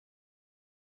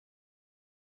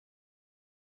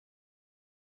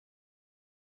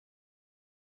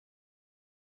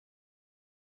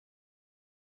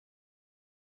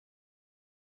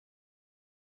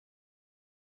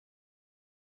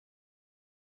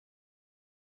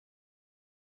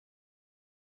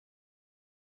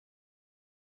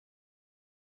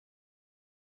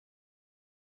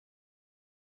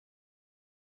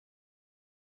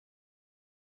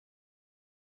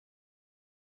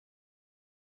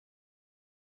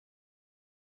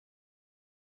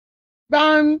bá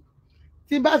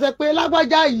tí bá sọ pé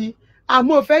lágbájá yìí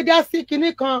àmọ́ ò fẹ́ dá sí kinní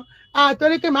kan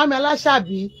torí pé màmí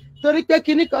Aláṣàbí torí pé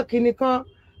kinní kan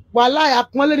wàhálà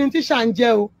àpọ́nlé ni tíṣà ń jẹ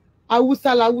o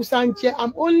Hausa làwùsá ń jẹ.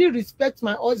 I'm only respect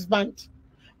my husband,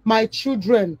 my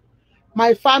children,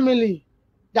 my family,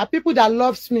 the people that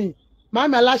loves me.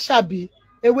 Màmí Aláṣàbí,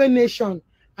 Ewe Nation.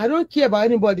 I don't care about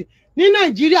anybody. Ní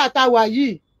Nàìjíríà tá wà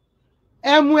yìí,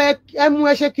 ẹmu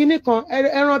ẹ ṣe kinní kan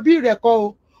ẹran bí rẹ̀ kọ́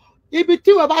o. Ibi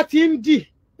tí wọ́n bá ti ń dì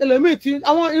ẹlòmíì tí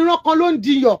àwọn ìran kan ló ń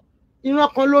diyọ̀, ìran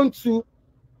kan ló ń tu.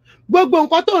 Gbogbo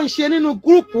nǹkan tó ń ṣe nínú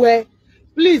gúrùpù ẹ,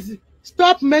 please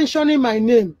stop mentioning my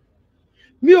name.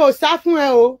 Mi ò sá fún ẹ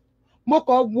o. Mo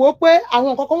kàn wò pé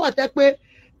àwọn nǹkan kan wà tẹ́ pé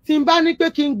tí n bá ní pé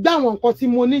kí n gbá àwọn nǹkan tí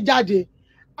mo ní jáde,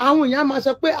 àwọn èèyàn máa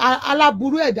sọ pé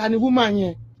aláburú ẹ̀dá ni woman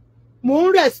yẹn. Mo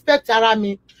ń respect ara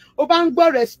mi. Ó bá ń gbọ́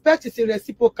respect is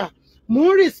reciprocal. Mo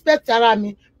ń respect ara mi.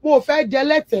 Mo ò fẹ́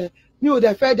dẹlẹ́tẹ̀, mi ò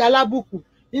dẹ̀ fẹ́ dalábùkù.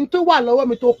 In tó wà lọ́wọ́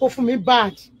mi tó kó fún mi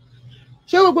bad.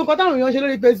 Ṣé gbogbo nǹkan táwọn èèyàn ṣe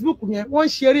lórí Facebook yẹn wọ́n ń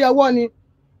ṣeré ọwọ́ ni?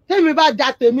 Tèmi bá da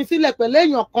tèmi sílẹ̀ pẹ̀lú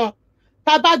èèyàn kan,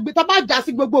 tá bá já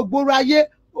sí gbogbo ìgboro ayé,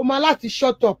 ó máa láti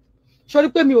shut up. Sórí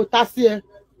pé mi ò ta sí ẹ.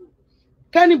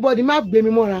 Anybody má gbé mi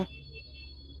mọ́ra.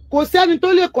 Kò sẹ́ni tó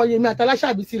lè kọ̀yìn mi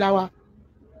àtàláṣàbí síra wa.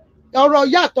 Ọ̀rọ̀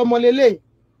ìyá àtọmọ lélẹ̀.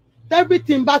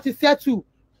 Everything bá ti settle,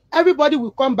 everybody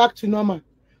will come back to normal.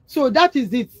 So that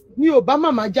is it. Mi ò bá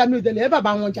màmá jà, mi ò dẹ̀ lè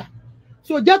bàbá wọn jà.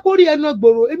 So jẹ́ kó rí ẹnu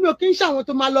gbòòrò. Èmi ò kí ń ṣàwọn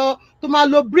tó máa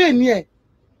lo brain ẹ̀.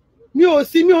 Mi ò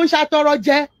ń ṣàtọrọ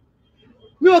jẹ.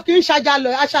 Mi ò kí ń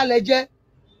aṣálẹ̀ jẹ.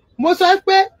 Mo sọ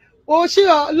pé o ṣé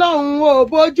Ọlọ́run ò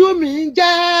bójú mi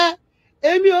jẹ́.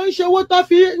 Èmi ò ń ṣe owó tó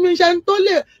fi mi ṣe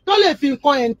tó lè fi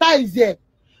nǹkan entice ẹ̀.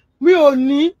 Mi ò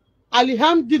ní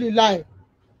alihamdulilayi.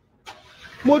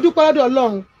 Mo dúpẹ́ lọ́dọ̀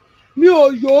Ọlọ́run. Mi ò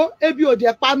yó, ebi ò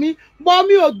dẹ̀ pa mí. Bọ́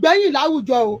mi ò gbẹ́yìn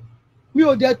láwùjọ o. Mi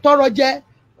ò dẹ̀ tọrọ jẹ.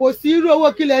 Kò sí irú owó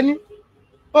kílẹ̀ ní.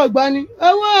 Ó gbọ́ ni.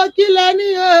 Owó kílẹ̀ ní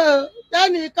o.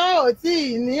 Tẹ́nìkan ò tí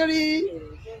ì ní rí.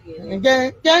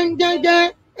 Gẹ́gẹ́gẹ́.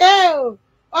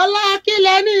 Ọlá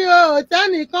kílẹ̀ ní o.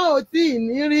 Tẹ́nìkan ò tí ì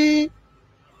ní rí.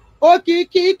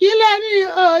 Òkìkí kílẹ̀ ní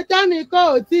o. Tẹ́nìkan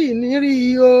ò tí ì ní rí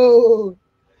o.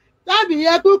 Tàbí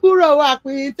ẹ kúkúrò wà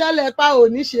pín tẹ́lẹ̀ pa ò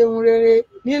ní ṣeun rere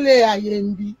nílé ayé ń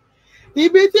bí.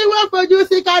 Ibi tí wọ́n fojú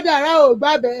sí kádàrá ò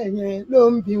gbàbẹ̀ yẹn ló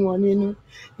ń bí wọn nínú.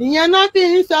 Ìyẹn náà kì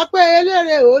í sọ pé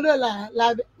eléré ò ló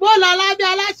lábẹ́. Bó la lábẹ́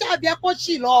Aláṣàbí ẹ kó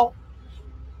sì lọ.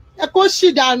 Ẹ kó sì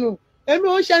dànù. Èmi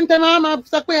ò ń ṣe ń tẹ́ máa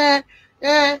sọ pé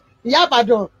Ìyá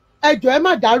Ìbàdàn ẹjọ́ ẹ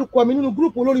má dárúkọ mi nínú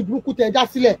gúrùpù olórí burúkú tẹ́ dá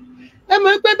sílẹ̀. Ẹ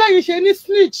mọ̀ pé bẹ́yìn ṣe ní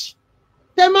snitch.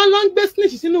 Tẹ́ máa lọ ń gbé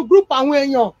snitch sínú gúrùpù àwọn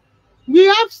èèyàn. We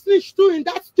have snitch too in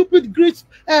that stupid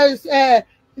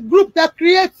group that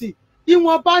create.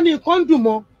 Ìwọ̀n bá ní nǹkan dùn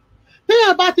mọ́.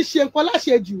 Téèyàn bá ti ṣe nǹkan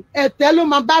láṣejù, ẹ̀tẹ́ ló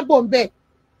máa bá bọ̀ ń bẹ̀.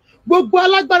 Gbogbo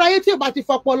alágbára ayé tí ò bá ti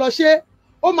fọpọlọ ṣe,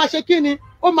 ó máa ṣe kí ni?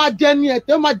 Ó máa dẹni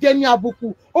ẹ̀tẹ́, ó máa dẹni àbùkù,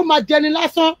 ó máa dẹni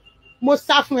lásán. Mo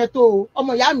sá fún ẹ tó o,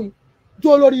 ọmọ ìyá mi,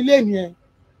 jó lórí ilé mi ẹ.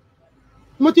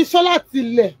 Mo ti sọ láti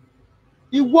ilẹ̀.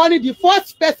 Ìwọ ni the first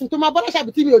person tó máa bọ́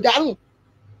Aláṣàbí tí mi ò dáhùn.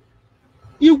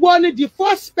 Ìwọ ni the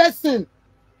first person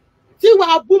tí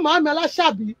wàá bú màmí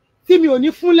Aláṣàbí tí mi ò ní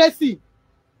fún lésì.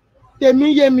 Tèmi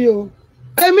yé mi o.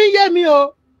 Tèmi yé mi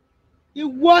o.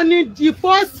 Ìwọ ni the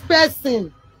first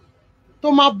person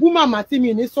tó máa bú màmá tí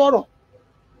mi ní sọ̀rọ̀.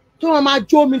 Tó máa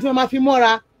jó mi tí wọ́n máa fi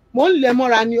mọ́ra. Mo ń lẹ̀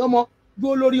mọ́ra ni ọmọ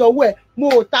dúró lórí ọwọ́ ẹ̀. Mo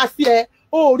ò ta sí ẹ.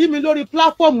 O ò rí mi lórí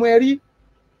platform ẹ rí.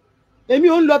 Èmi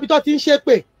ò ń lọ bí tó ti ń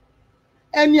ṣépè.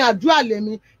 Ẹni àdúrà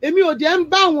lèmi. Èmi ò dẹ̀ ń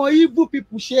bá àwọn evil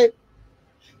people ṣe.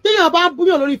 Téèyàn bá ń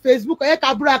búyàn lórí Facebook ẹ ká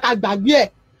búra ká gbàgbé ẹ̀.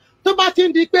 Tó bá ti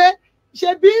ń di pé ṣe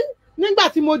bí nígbà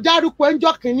tí mo dárúkọ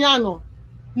ẹjọ́ kìíní àná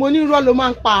mo ní irọ́ ló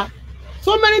máa ń pa.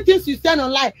 So many things you said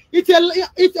online. It's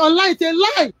online, it's a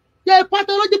lie. You're a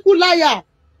pathological liar.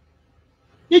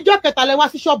 Ìjọ́ kẹta lẹ wá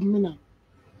sí ṣọ́ọ̀bù mi náà.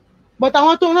 But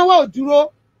àwọn tó rán wá ò dúró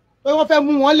pé wọ́n fẹ́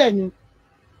mú wọn lẹ̀ ni.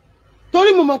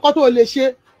 Torí mo mọ nǹkan tó lè ṣe.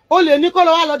 O lè ní kó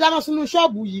lọ wá lọ dáná sínú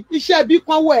ṣọ́ọ̀bù yìí. Iṣẹ́ bí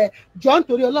kan wọ̀ ẹ́ jọ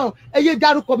nítorí Ọlọ́run. Ẹ yé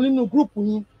dárúkọ mi nínú gúrùpù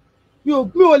yín.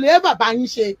 Mi ò lè bàbá yín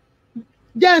ṣe.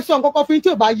 Jẹ́ ń sọ nǹkan kan fún yín tí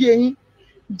ò bá yé yín.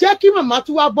 Jẹ́ kí màmá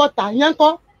tún wá bọ́ta yẹn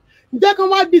kọ́. Jẹ́ kí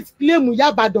wọ́n disclaim Ìyá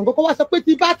Ìbàdàn kọ́kọ́ wá sọ pé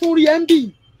tí bá tún rí MB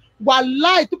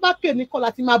wàláì tó bá kè ní kọ́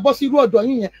láti máa bọ́ sí irú ọ̀dọ̀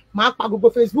yín yẹn máa pa gbogbo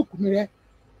Facebook mi rẹ́.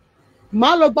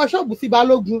 Màá lọ gba ṣọ́ọ̀bù sí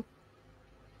Balógun.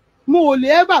 Mo ò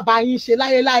lè bàbá yín ṣe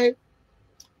láyéláyé.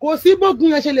 Kò sí bógun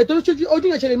yẹn ṣe lè tó ojú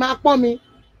yẹn ṣe lè máa pọ́n mi.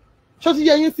 Ṣó ti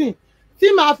yẹ yín sìn? Tí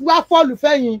màá fi wá fọ́ọ̀lù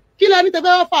fẹ́yìn. Kí lẹ ní tẹ́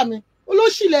fẹ́ wá fà mí?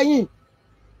 Olóṣì lẹ́yìn.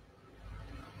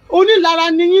 Onílara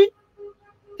ni yín.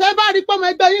 Tẹ́ bá rí pọ́mọ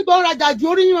ẹgbẹ́ yín gan rajà ju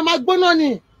orí yín máa gbóná ni.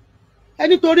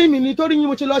 Ẹni torí mi ni torí yín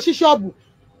mo ti lọ sí ṣọ́ọ̀bù.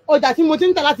 Ọjà tí mo ti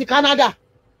ń tà láti Canada.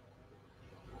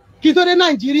 Kí tó dé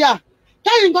Nàìjíríà.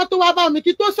 kẹ́yìn gan tó wá bá mi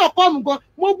kí tó sọ̀kọ́mù gan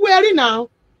mo bú ẹrí náà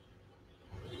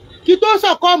kí tó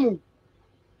sọ̀kọ́mù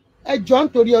ẹ jọ̀ọ́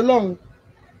nítorí Ọlọ́run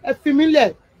ẹ fi mí lẹ̀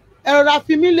ẹ rọra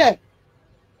fi mí lẹ̀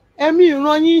ẹ̀mí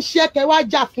ìran yín iṣẹ́ kẹ́ wá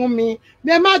jà fún mi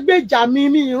ẹ má gbèjà mi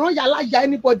ìran yàrá ya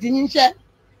anybody yín iṣẹ́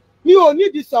mi ò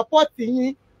need the support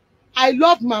yín I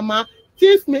love mama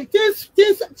things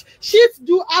shit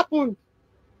do happen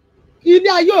ilé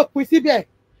ayé òpin síbẹ̀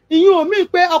ìyún omi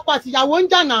pé ọkọ àtìyàwó ń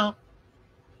jà náà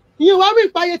ìyún wá mi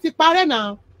ìpayé ti parẹ́ náà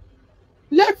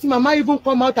let mama even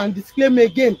come out and disclaim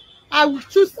again I will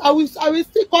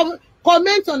still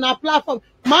comment on her platform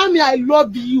mami I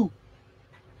love you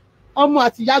ọmọ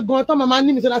àtìyá gan tán mama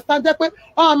ní misunderstand pé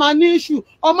ọmọ máa ní issue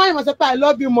ọmọ yìí máa sọ pé I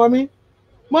love you mommy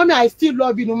I still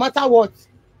love you no matter what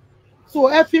so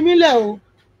ẹ fi mí lẹ̀ o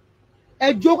ẹ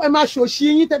jó ẹ máa ṣòṣì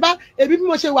yín tẹ́ bá ebi bí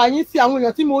mo ṣe wà yín sí àwọn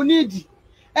èèyàn tí mo need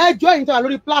ẹ jọ ẹ̀yin tẹ́ wà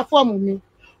lórí platform mi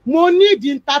mo need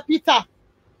interpreter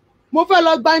mo fẹ́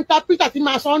lọ gba interpreter tí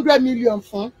máa san 100 million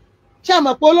fún ṣé ẹ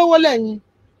mọ̀ pé olówó lẹ́yìn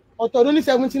ọ̀tọ̀ ló ní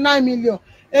 79 million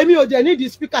èmi ò dẹ̀ need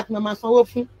speaker tí màá sanwó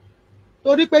fún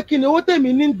torí pé kí ni owó tèmi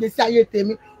ní ìgbésí ayé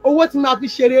tèmi owó tí máa fi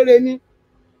ṣe rere ni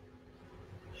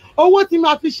owó tí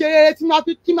máa fi ṣe rere tí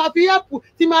máa fi help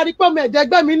tí máa rí pé ọmọ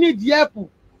ẹ̀dẹ́gbẹ́ mi nídìí help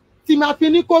tí máa fi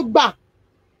ní kó gbà.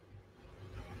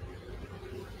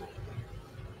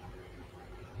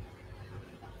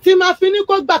 Tí máa fi ní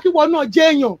kó gbà kí wọn náà jẹ́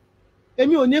èèyàn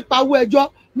èmi ò ní pawó ẹjọ́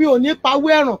mi ò ní pawó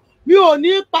ẹ̀ràn mi ò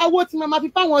ní pawó tí máa fi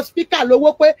fáwọn speaker lówó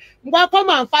pé wọ́n come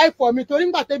and fight for mi torí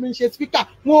nígbà tẹ́mi ń ṣe speaker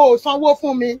wọn ò sanwó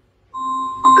fún mi.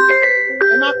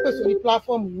 Ẹ má pè sórí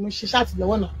platform mo ṣe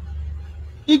ṣàtìlẹ́wọ́ náà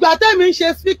ìgbà tẹ́mi ń ṣe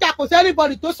speaker kò sí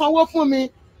anybody tó sanwó fún mi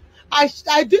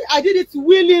I did it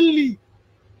willingly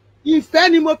ìfẹ́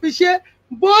ni mo fi ṣe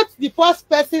both the first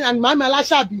person and mami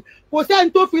Aláṣàbí kò sẹ́ni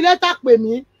tó fi lẹ́tà pè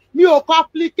mí mi ò kọ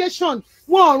application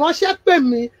wọn ò ránṣẹ́ pè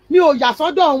mí mi ò yà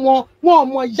sọ́dọ̀ wọn ò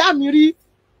mọ̀ ìyá mi rí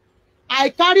I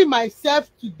carry myself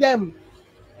to them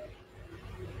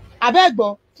abẹ́gbọ́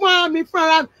fún ara mi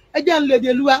ẹjẹ́ ń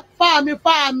lèdè luwa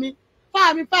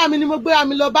fáà mi ni mo gbéra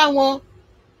mi lọ bá wọn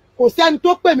kò sẹ́ni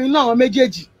tó pè mí náà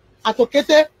méjèèjì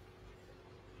àtòkété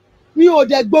mi ò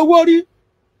dẹ̀ gbowó rí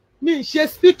mi ń ṣe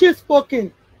speaking spoken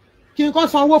kí n kàn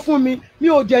sanwó fún mi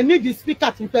ò dẹ̀ need the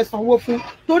speaker tí n fẹ́ sanwó fún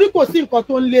torí kò sí nǹkan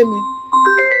tó ń lé mi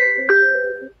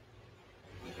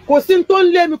kò sí tó ń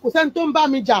lé mi kò sẹ́ni tó ń bá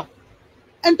mi jà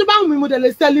ẹni tó bá wù mí mo dẹ̀ lè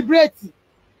celebrate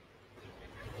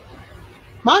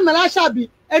màá mẹ́lá ṣàbí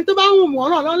ẹni tó bá wù mí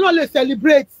ọ̀ràn lọ́nà lè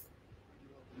celebrate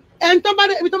ẹni tó bá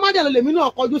dé ibi tó má dẹ̀ lọ lèmi náà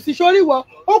kọjú sí sórí wọ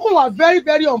ó kò wà very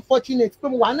very unfortunate pé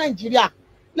mo wà Nàìjíríà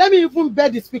let me even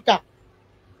beg the speaker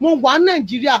mo wà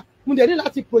Nàìjíríà mo dẹ̀ ní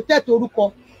láti protect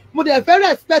orúkọ mo dẹ̀ fẹ́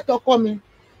respect ọkọ mi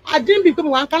àdínbì pé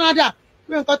mo wà ní Canada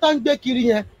pé nǹkan tó ń gbé kiri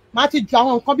yẹn màá ti ju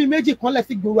àwọn nǹkan bíi méjì kan lẹ̀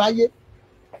sí gbòòrò ayé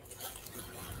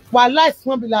wà láìsí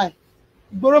wọn bí láì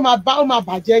ìgboro ó máa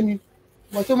bàjẹ́ ni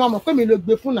bọ̀ tó máa mọ̀ pé mi ló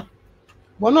gbé fún nà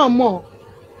bọ̀ náà mọ̀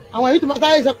àwọn èyí tó máa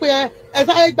sáré sọ pé ẹ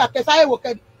sáré gbà kẹ sáré wò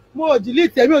kẹ mo ò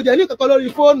delete èmi ò jẹ́ ní kankan lórí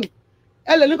fóònù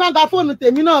ẹ lè ní kàn ká fóònù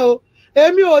tèmi náà o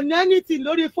èmi ò ní anything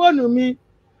lórí fóònù mi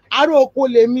aró oko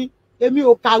lèmi èmi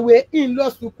ò kàwé ń lọ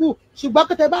sùkúù ṣùgbọ́n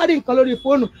kẹtẹ bá rí nǹkan lórí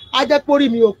fóònù á jẹ́ pórí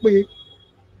mi ò pé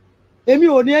èmi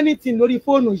ò ní anything lórí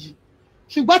fóònù yìí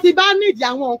ṣùgbọ́n tí bá nídìí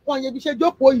àwọn nǹkan yẹn bí ṣe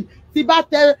jókòó yìí tí bá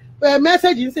tẹ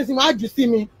mẹ́sẹ̀gì nísinsìnyí wọ́n á jù sí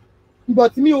mi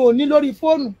but mi ò ní lórí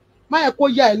fóònù má yẹ kó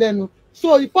yà ẹ́ lẹ́nu so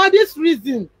for this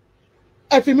reason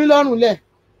ẹ fi mí lọ́rùn lẹ̀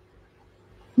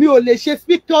mi ò lè ṣe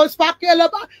speakers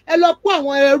ẹ lọ kó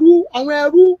àwọn ẹrú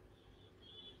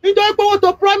nítorí pé owó tó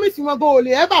promise wọn gan ò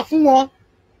lè ever fún wọn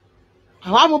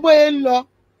àwọn ọmọ bóyá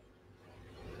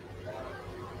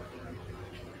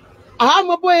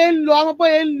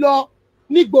ń lọ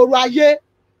nígboro ayé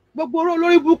gbogbo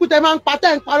olórí burúkú tẹ máa ń pa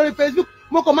tẹ́ ń pa lórí Facebook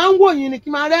mo kàn máa ń wò yín ni kí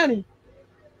n máa rẹ́rìn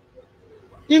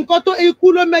nǹkan tó ikú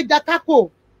ló mẹ́ja kákò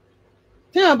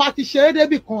téèyàn bá ti ṣeré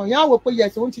débì kan yẹn á wò pé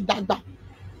yẹ̀sẹ̀ òun ti dàgbà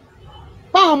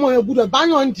báwọn ọmọ yẹn gbúdọ̀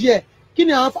báyàn díẹ̀ kí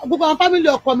ni gbogbo àwọn fámìlì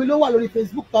ọkọ mi ló wà lórí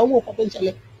Facebook tó ń wò kọ́ tó ń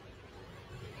ṣẹlẹ̀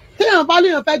téèyàn bá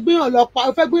léèyàn fẹ́ gbéyàn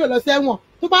lọ sẹ́wọ̀n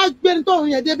tó bá gbé ní tóun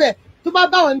yẹn débẹ̀ tó bá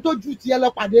báwọn ẹni tó ju tiẹ̀ lọ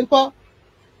pàdé ńkọ́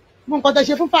mo nǹkan tẹ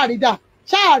ṣe fún Fàrídà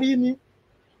ṣáàrí ni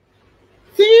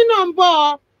tí yín náà ń bọ̀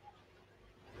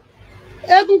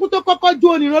egungun tó kọ́kọ́ ju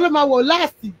onírán ló máa wọ̀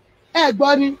láàsì ẹ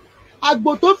gbọ́ ni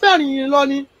àgbò tó fẹ̀rìn yìí lọ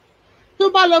ni tó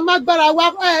bá lọ má gbára wá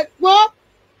gbọ́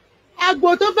àgbò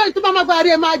tó fẹ̀rìn tó bá má gbára rí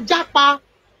ẹ máa jápa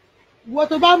ìwọ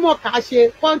tó bá mọ̀ ká ṣe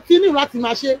continue láti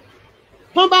máa ṣe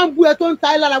tó bá ń bú ẹ tó ń ta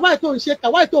ẹ lára wáyé tó ń ṣe kà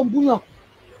wáyé tó ń búyàn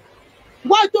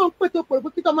wáyé tó ń pètò pòrò pé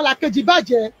kí tọmọlá kejì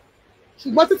bàjẹ́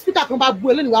ṣùgbọ́n tí spíkà kan bá bú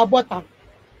ẹ lẹ́nu wá bọ́ta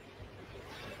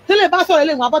tẹ́lẹ̀ bá sọ̀rọ̀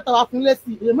lẹ́nu wá bọ́ta wá fún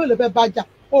lẹ́sì èyí mélòó fẹ́ bàjá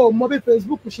o mọ bí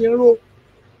Facebook ṣe ń ro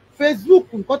Facebook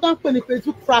nǹkan tó ń pè ní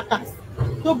Facebook fracas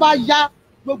tó bá yá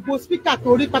gbogbo speaker tó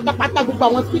rí pátápátá gbogbo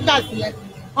àwọn speakers yẹn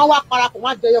wọ́n wá parapọ̀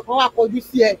wọ́n àjẹyọ kan wá kọjú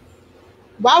sí ẹ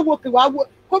wàá wo kè wàá wo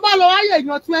kó bá lọ wáyé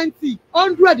èèyàn 20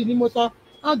 100 ni mo sọ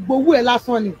wọ́n gbowó ẹ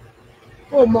lásán ni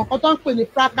o mọ nǹkan tó ń pè ní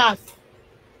fracas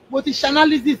mo ti ṣe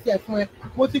analysis ẹ fún ẹ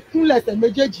mo ti kúnlẹ̀ ẹsẹ̀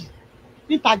méjèèjì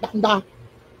níta gbangba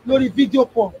lórí fídíò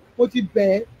call mo ti bẹ̀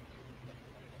ẹ́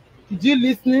did you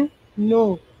listen?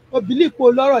 No obìlí ipò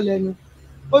lọ́rọ̀ lẹ́nu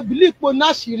obìlí ipò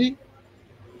náṣìírí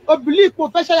obìlí ipò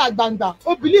fẹ́ ṣẹ̀yà gbangba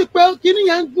obìlí ipò kíní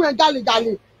yẹn ń gún ẹ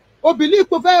gàlégàlé obìlí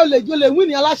ipò fẹ́ olè wí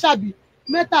ní aláṣàbí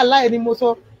mẹ́tàlá ẹ̀ ni mo sọ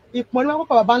ìpọ́n ní wọn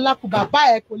kọ́kọ́ bàbá ńlá kù bàbá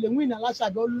ẹ̀ kò lè wí ní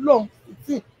aláṣàbí ọlọ́run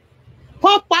títì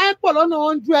kọ́ pa ẹ̀ pọ̀ lọ́nà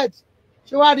 100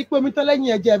 ṣé wàá rí pé omi tó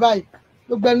lẹ́yìn ẹ̀jẹ̀ báyìí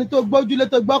gbogbo ẹni tó gbójúlé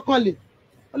tó gbọ́kànlé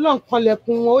ọlọ́run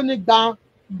kanlẹ̀kùn wọn ó ní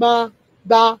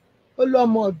gbangba ó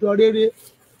lọ́mọ ọ̀dọ́ rere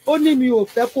ó ní mi ò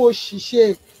fẹ́ kó o ṣìṣe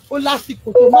ó lásìkò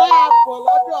tó máa bọ̀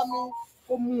lọ́dọ̀ mi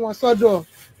ó mú wọn sọ́dọ̀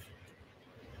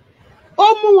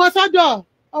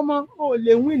ọmọ ò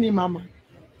lè wí ní màmá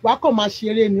wàá kàn máa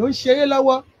ṣeré ni ó ń ṣeré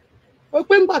lọ́wọ́ ó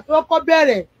pé ńgbà tó kọ́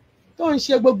bẹ̀rẹ̀ tó ń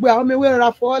ṣe gbogbo àwọn ọmọ ewé rọra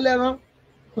fọwọ́ lẹ́rán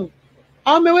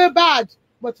àwọn ọmọ ewé bad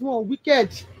but wọn wicked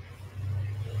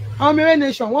àwọn ọmọ ewé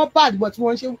nation wọn bad but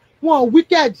wọn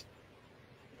wicked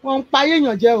wọn ń payé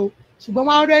èèyàn jẹ o ṣùgbọ́n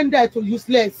wọn render to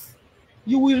useless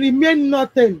you will remain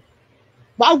nothing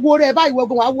wàá wo rẹ báyìí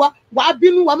wọgbọn wàá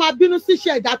bínú wàá máa bínú sí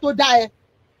ìṣẹ̀dá tó dá ẹ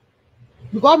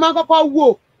because máa kọ́kọ́ wò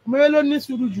ọmọ ewé ló ní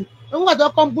sùúrù jù nígbà tó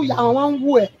kọ́ ń bú ìyá wọn ń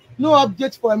wò ẹ no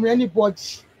update from anybody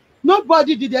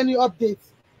nobody did any update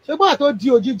ṣùgbọ́n àtó di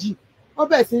òjijì wọ́n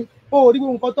bẹ̀ sí ó rí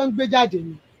nǹkan tó ń gbé jáde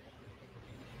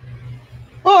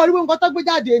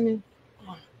ni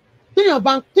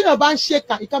téèyàn bá ń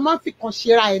ṣèkà ìka máa ń fi kàn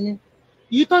ṣera ẹ ni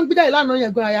èyí tó ń gbé jáde lánàá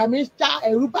yẹn gan àyà mi já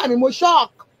ẹ̀rù bá mi mo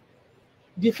shock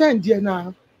defend ẹ náà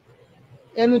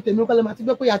ẹnu tèmi kọ́lẹ́ máa ti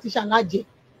gbé pé ìyá tíṣà lájẹ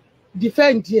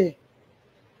defend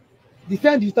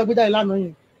yìí tó gbé jáde lánàá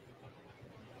yẹn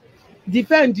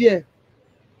defend ẹ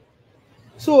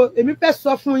so èmi fẹ́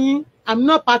sọ fún yín I'm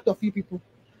not part of you people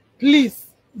please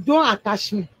don't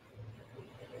attach me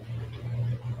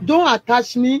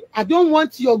I don't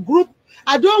want your group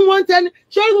I don't want any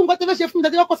ṣé orí nǹkan tó fẹ́ ṣe fún mi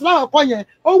tẹ́tí ọkọ̀ sí láwọn ọkọ̀ yẹn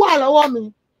ó wà lọ́wọ́ mi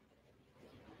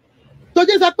tó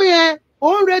jẹ́ sọ pé ẹ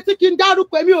òun retí kí n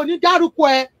dárúkọ èmi ò ní dárúkọ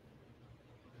ẹ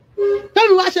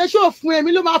tẹ́mi wá ṣe ṣó fún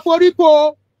èmi ló máa forí ko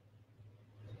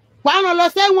wàá ràn lọ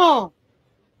sẹ́wọ̀n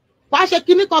wàá ṣe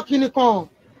kinní kan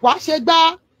wàá ṣe gbá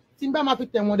tí n bá máa fi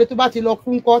tẹ̀wọ̀n dé tó bá ti lọ kú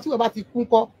ńkọ́ tí wọ́n bá ti kú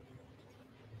ńkọ́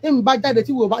èmi bá jáde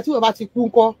tí wọ́n bá ti kú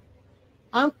ńkọ́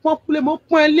à ń pọ́n kúlé mo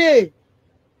pọ́n ẹ lé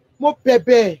mo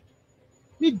bẹ̀bẹ̀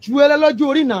mi ju ẹ lọ́jọ́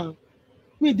orí náà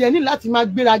mi dẹ̀ ní láti máa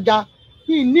gbéraga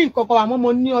mi ní nǹkan kan àmọ́ mo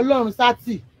ní Ọlọ́run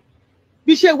sátì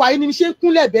bí ṣe wà yìí ni mi ṣe ń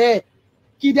kúnlẹ̀ bẹ́ẹ̀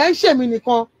kì í dẹ̀ ń ṣèmi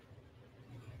nìkan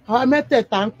àwa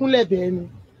mẹ́tẹ̀ẹ̀ta ń kúnlẹ̀ bẹ́ẹ̀ ni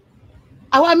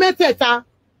àwa mẹ́tẹ̀ẹ̀ta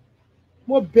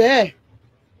mo bẹ́ẹ̀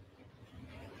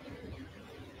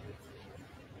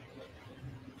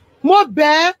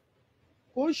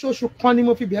kò ń ṣoṣù kan ni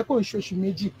mo fi bẹ́ẹ̀ kò ń ṣoṣù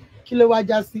méjì kí ló wá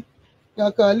já sí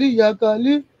yọkànlí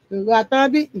ìwà tán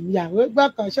bí ìyàwó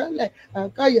gbọ́kàn ṣọlẹ̀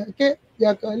ọkọ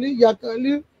yọkànlí ìwà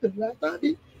tán bí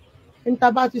níta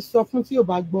bá ti sọ fún tí ò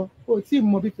bá gbọ́ kò tí ì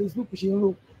mọ bí Facebook ṣe ń rò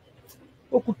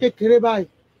ó kù kékeré báyìí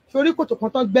sórí kòtò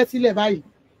kan tán gbẹ́ sílẹ̀ báyìí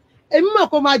èmi mọ̀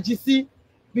kó máa jì sí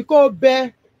bí kò bẹ́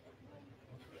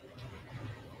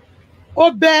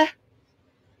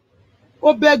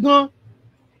gan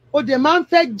ó dẹ̀ máa ń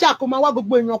fẹ́ jà kó máa wá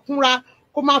gbogbo èèyàn kúnra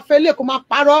kó máa fẹ́ lé kó máa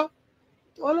parọ́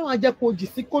Ọlọ́run á jẹ́ kó jì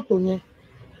sí kòtò yẹn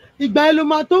ìgbà yẹn ló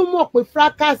máa tó mọ̀ pé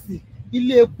fracas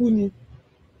ilé eku ni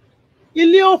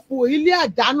ilé òfò ilé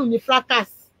àdánù ni fracas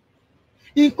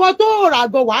nǹkan tó rà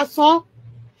gan wàá san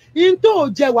in tó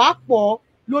jẹ wàá pọ̀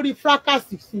lórí fracas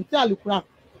sí tí àlùkùrà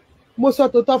mo sọ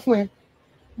tòótọ́ fún ẹ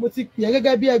mo ti pè é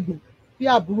gẹ́gẹ́ bí ẹ̀gbọ́n bí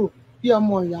àbúrò bí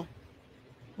ọmọ ìyá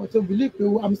but to believe pé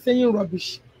I'm saying rubbish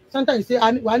sometimes you say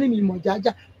wàá ní mi mọ̀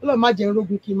jájá Ọlọ́run má jẹ́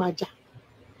rógun kí n máa jà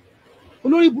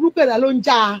olórí burúkú ẹ̀dá ló ń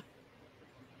jà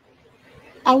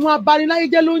àwọn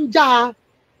abaniláyéjẹ́ ló ń jà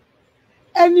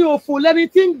ẹni òfò lẹni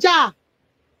tí ń jà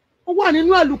ó wà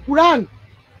nínú àlùkùrán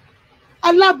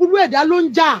aláburú ẹ̀dá ló ń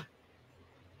jà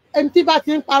ẹni tí bá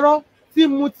ti ń parọ́ tí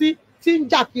ń mutí tí ń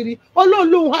jà kiri Ọlọ́run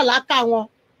lòun àlákà wọn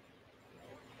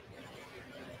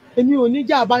èmi ò ní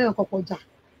jà báyàn kọ̀kọ̀ jà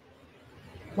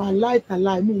wàláì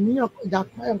tàláì mi ò níyàn jà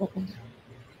báyàn kọ̀kọ̀ jà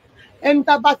ẹni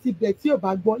tá bá ti bẹ̀ tí ò bá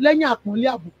gbọ́ lẹ́yìn àpọ́nlé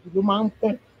àbùkù ló máa ń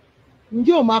pọ̀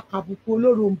ǹjẹ́ ò máa kàbùkù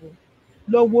olóròǹbò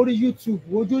lọ wo orí YouTube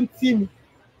ojú ń tì mí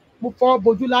mo fọwọ́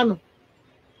bojú lánàá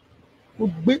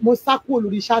mo sá kúrò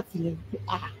lórí ṣáàtì yẹn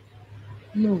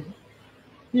no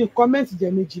mi kọ́mẹ́ǹtì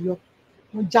jẹ́ méjì lọ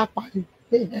mo já parí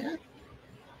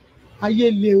ayé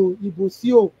le o ìbò sí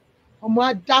o ọmọ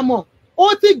Ádámọ̀ ó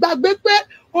ti gbàgbé pé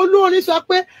olórin sọ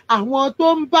pé àwọn tó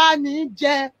ń bá ní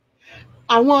jẹ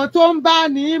àwọn tó ń bá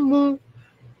ní mu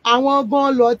àwọn gan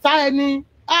lọ̀tá ẹni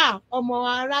ọmọ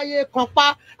aráyé kan pa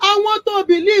àwọn tó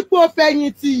bìlípò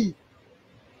fẹ̀yìntì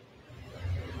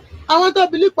àwọn tó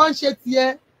bìlípò ń ṣe tiẹ̀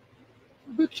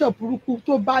bishop burúkú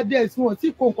tó bá dẹ̀ sí wọn tí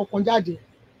kò nǹkan jáde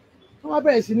wọ́n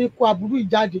bẹ̀rẹ̀ sí ní kó aburú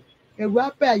ìjáde ẹ̀rù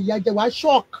apẹ́ àyíyájẹ́ wá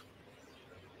shock.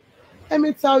 Let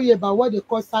me tell you about what they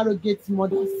call surrogate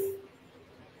mothers.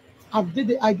 I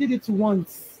did it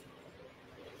once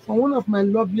for one of my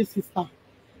lovely sister,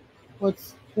 but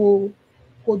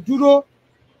kò dúró.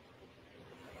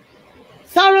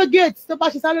 Surrogate tó bá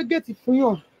ṣe surrogate fún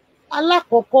yàn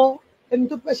alákọ̀ọ́kọ́ ẹni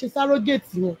tó fẹ́ ṣe surrogate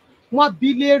yẹn wọ́n bi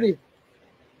léèrè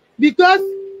because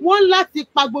wọ́n láti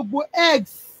pa gbogbo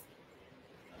eggs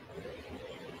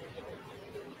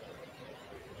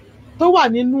tó wà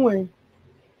nínú ẹ̀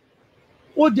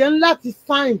ó dẹ̀ ń láti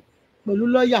sign pẹ̀lú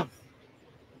lọ́yà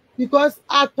because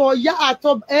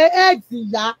àtọ̀ eggs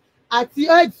ìyá àti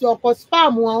eggs ọkọ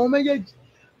spam àwọn méjèèjì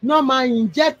náà máa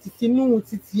inject sínú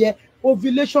títí ẹ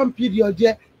ovulation period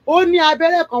yẹ ó ní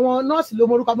abẹ́rẹ́ kan wọn nọ́ọ̀sì ló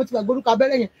morúkọ mo ti gbàgbé orúkọ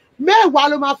abẹ́rẹ́ yẹn mẹ́wàá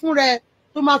ló máa fún rẹ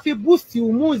tó máa fi boost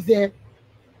hormones ẹ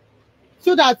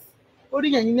so that orí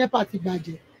yẹn ní nepa ti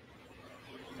bàjẹ́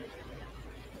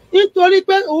nítorí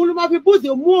pé òun ló máa fi boost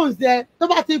hormones ẹ tó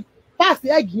bá ti pass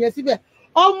egg yẹn síbẹ̀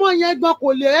ọmọ yẹn gan kò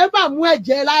lè ever mú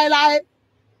ẹ̀jẹ̀ láéláé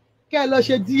kẹ́ ẹ lọ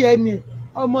ṣe DNA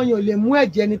ọmọ yẹn ò lè mú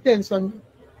ẹ̀jẹ̀ ní tẹ̀sán ni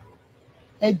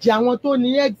ẹ̀jẹ̀ àwọn tó ní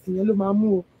eggs yẹn ló máa mú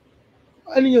o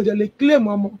ẹnìyàn ò lè claim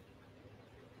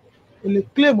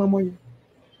ọmọ yẹn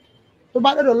tó bá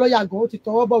dọ̀dọ̀ lọ́ọ̀yà gan ó ti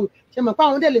tọwọ́ bọ̀wé ṣe mọ̀ pé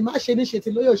àwọn dẹ̀ lè má ṣe níṣe tí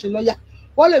lọ́ọ̀yà ò ṣe lọ́ọ̀yà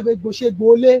wọ́n lè fi egbò ṣe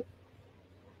gbòólé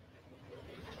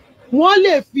wọ́n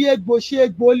lè fi egbò ṣe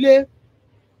gbòólé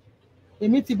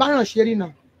èmi ti báyàn ṣe rí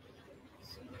náà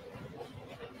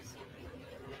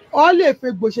wọ́n lè fi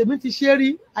egbò ṣe mi ti ṣe rí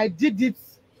I did it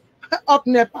up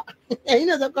nepa ẹ̀yin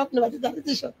náà sọ pé up nepa ti tàbí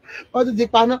ti sọ wọ́n ti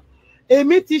paná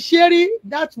èmi ti ṣe rí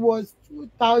that was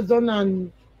 2000 and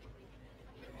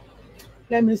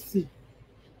let me see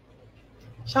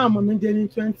ṣáà mọ̀ mi dé ní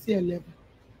 2011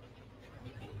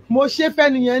 mo ṣe fẹ́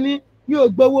nìyẹn ní mi ò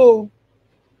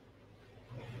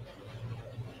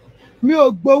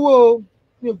gbowó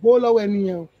lọ́wọ́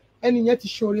ẹnìyẹn o ẹnìyẹn ti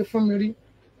ṣoore fún mi rí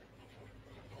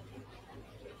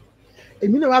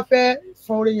èmi náà wá fẹ́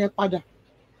san oore yẹn padà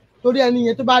torí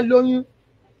ẹnìyẹn tó bá lóyún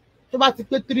tó bá ti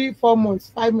pé 3-4 months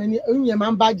 5 months oyún yẹn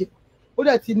máa ń bàjẹ́ ó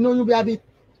dẹ̀ ti lóyún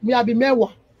bí abi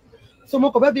mẹ́wàá so mo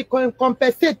kàn fẹ́ fi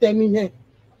compensate ẹnìyẹn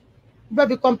fẹ́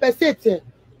fi compensate ẹ̀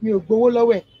mi ò gbowó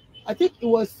lọ́wọ́ ẹ̀ I think it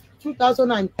was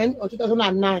 2010 or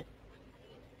 2009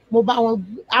 mo bá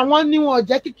àwọn níwọ̀n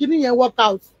jẹ́ kíkiri yẹn work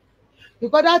out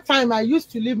because that time I used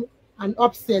to live an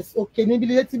upstairs òkè níbi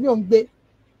ilé tí mi ò ń gbé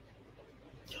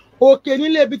òkè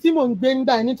nílé ibi tí mò ń gbé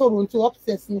nígbà yẹn ní Toronto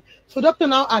upstairs ni so doctor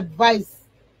now advise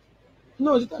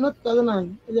no not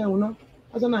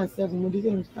 2007 mo dé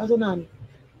 2009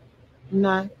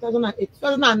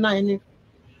 2008 ni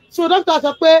so doctor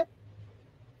sọ pé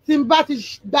tí n bá ti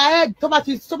gba egg tó bá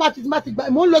ti gba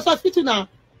mo ń lọ sí hospital náà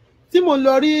tí mo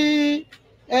lọ rí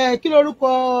kí lórúkọ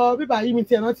bíbá yìí mi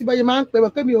ti rántí báyìí máa ń pè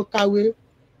wọ́n pé mi ò kàwé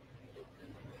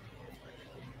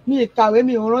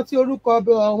mi ò rántí orúkọ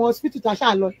àwọn hospital tá a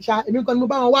ṣáà lọ ṣá èmi kan ni mo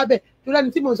bá wọn wá bẹ̀ torí ẹni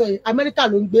tí mo sọ yìí Amẹ́ríkà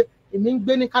ló ń gbé èmi ń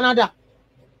gbé ní Canada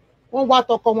wọ́n wá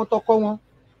tọkọ wọn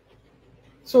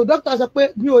so doctor sọ pé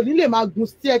mi ò ní lè máa gun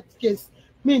staircase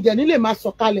mi ì dẹ̀ ní lè máa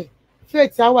sọ̀kalẹ̀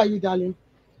Faith, how are you darling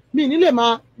mi ní lè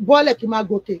máa bọ́lẹ̀ kí n máa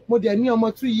gòkè mo dẹ̀ ní ọmọ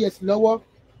 2 years lọ́wọ́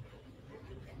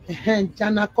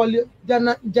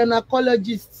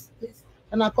gynecologist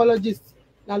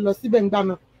la lọ síbẹ̀ ńgbà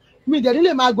náà mi dẹ̀ ní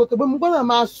lè máa gòkè bó mo gbọ́dọ̀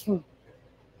máa sùn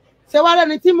ṣé wá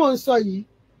lẹ́ni tí mò ń sọ yìí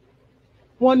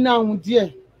wọ́n ní ahun díẹ̀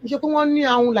ń ṣe pé wọ́n ní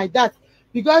ahun like that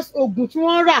because oògùn tí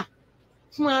wọ́n rà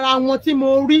fún ara wọn tí mo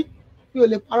rí mi ò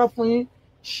lè parọ́ fún yín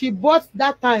she bought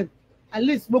that time at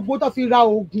least gbogbo tó fi ra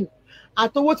oògùn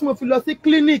àtowó tí mo fi lọ sí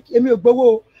clinic èmi ò gbowó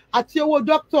àti owó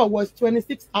doctor was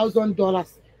 $26,000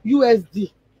 USD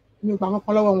mi ò gbà wọn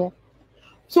kan lọ́wọ́ wọn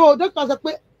so doctor sọ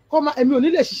pé èmi ò ní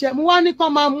lè ṣiṣẹ́ mo wá ní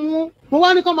kán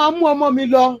máa mú ọmọ mi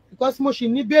lọ because mo ṣì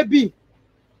ní baby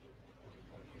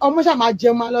ọmọ ṣáà máa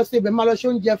jẹun máa lọ sí ibẹ̀ máa lọ ṣe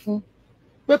oúnjẹ fún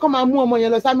pé kán máa mú ọmọ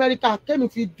yẹn lọ sí Amẹ́ríkà kémi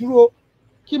fi dúró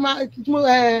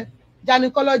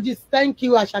gynecologist thank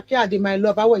you Àṣàkẹ́ Àdè my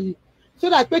love how are you so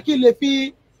that pé kí n lè fi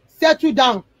settle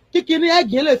down kíkiri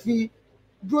ẹ̀gìn lè fi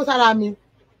dúró sára mi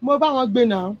mo bá wọn gbé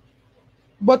náà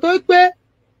bọ̀ tó pé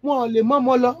wọn ò lè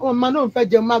mọ́mọ́ lọ wọn máa náà ń fẹ́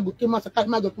jẹun máa gòkè máa sọ̀kalẹ̀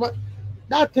máa gòkè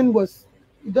that thing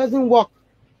it doesn't work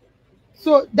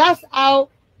so that's how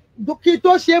kí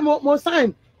tó ṣe mo sign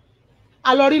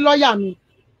a lọ rí lọ́ọ̀yà mi,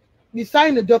 we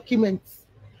sign the document.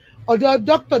 Ọ̀dọ̀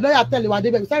doctor lọ́ọ̀yà tẹ̀lé wa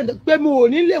débẹ̀, we sign pé mo ò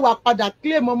ní lè wá padà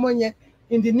claim ọmọ yẹn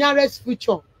in the nearest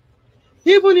future.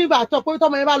 Even if àtọ̀ pé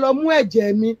tọ́mọ yẹn bá lọ mú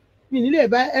ẹ̀jẹ̀ mi, mi ní lè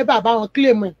ẹ bá wọn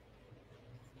claim ẹ̀.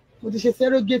 Mo ti ṣe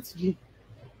surrogate yìí.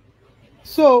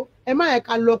 So ẹ má yẹ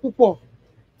ká lọ púpọ̀,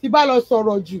 tí bá lọ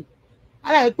sọ̀rọ̀ jù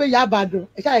ara ẹ pé Ìyá Ìbàdàn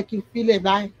ẹ ṣáà yẹ kí n filẹ̀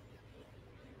báyìí,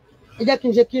 ẹ jẹ́ kí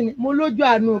n ṣe kí ni, mo lójú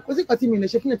àánú, kó sì kàn tí mi lè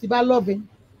ṣe fún ẹ tí bá love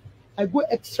I go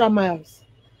extra miles.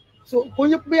 So kò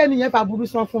ní pé ẹni yẹn fà burú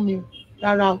san fún mi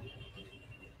rárá o,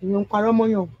 èèyàn ń parọ́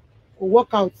mọ́yàn kò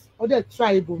work out, ó dẹ̀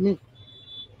try ibòmíì,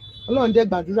 Ọlọ́run dẹ̀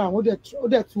gbàdúrà ó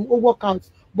dẹ̀ tún ó work out,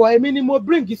 but èmi ni mo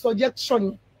bring the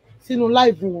suggestion sínú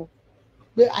live wọn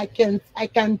pé I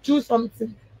can do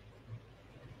something.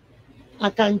 I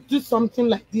can do something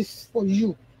like this for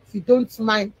you if you don't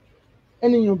mind.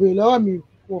 Ẹnìyàn bèrè lọ́wọ́ mi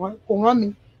kò rán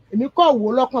mi. Èmi kọ́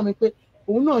wò lọ́kàn mi pé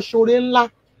òun náà ṣoore ńlá.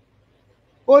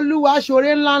 Olúwa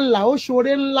ṣoore ńlá ńlá, ó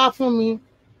ṣoore ńlá fún mi.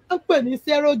 Wọ́n pè ní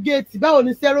surrogate. Báwo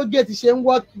ni surrogate ṣe ń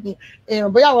work ni?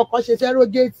 Èèyàn bóyá àwọn kan ṣe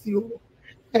surrogate o.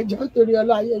 Ẹ̀jọ̀ nítorí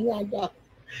ọlọ́ayé ní àgbà.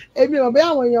 Èmi ò bóyá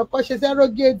àwọn èèyàn kan ṣe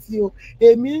surrogate o.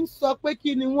 Èmi ń sọ pé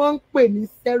kí ni wọ́n ń pè ní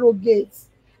surrogate?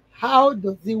 How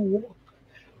does it work?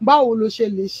 Báwo ló ṣe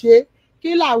lè ṣe? Kí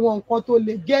làwọn nǹkan tó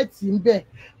lè get ń bẹ̀?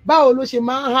 Báwo ló ṣe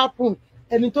máa ń happen?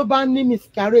 Ẹni tó bá ní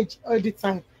miscarriage all the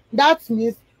time, that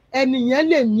means ẹni yẹn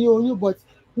lè ní oyún but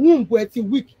womb ẹ ti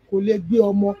weak, kò lè gbé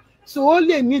ọmọ, so ó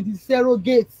lè need the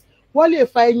surrogate. Wọ́n lè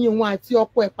fa ẹyin wọn àti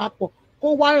ọkọ ẹ̀ papọ̀ kó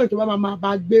wáyàn tó bá máa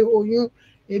bá gbé oyún.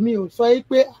 Èmi ò sọ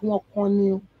pé àwọn kan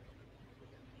ni o,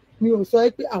 mi ò sọ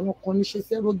pé àwọn kan ní ṣe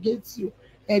surrogate o.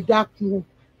 Ẹ dákun o,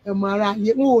 ẹ mọ ara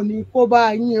yẹ, wọn ò ní kó bá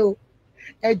yín o.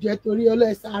 Ẹ jọ̀ọ́ torí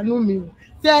Ọlọ́run ṣàánú mi o.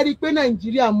 Tẹ́ ẹ rí pé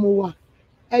Nàìjíríà mo wà,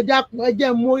 ẹ dákun ẹ jẹ́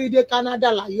mórí dé Canada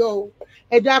láyọ̀ o.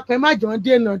 Ẹ dákun ẹ má jọ ń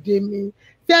dènà dè mí.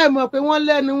 Tẹ́ ẹ mọ̀ pé wọ́n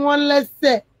lẹ́nu wọ́n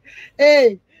lẹ́sẹ̀.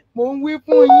 Mò ń wí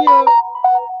fún yín o.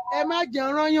 Ẹ má jẹ́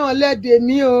rányàn lẹ́dẹ̀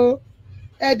mí o.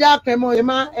 Ẹ dákun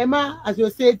ẹ má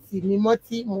associate mi mọ́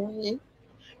tí mo yín.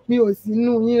 Mi ò sí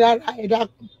inú yín rárá, ẹ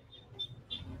dákun.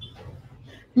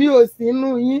 Mi ò sí inú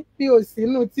yín, mi ò sí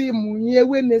inú tíìmù yín.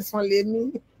 Ewé nation lèmi.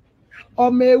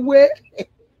 Ọmọ ewé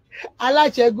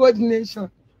aláṣẹ Gold Nation,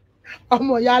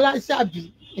 ọmọ ìyá aláṣàbí,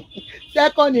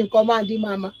 second in command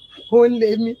mama, òun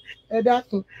lèmi. Ẹ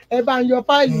dákun ẹ bá ń yọ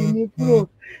fáìlì mi kúrò.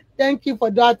 Thank you for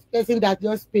that person that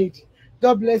just paid.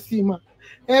 God bless you ma.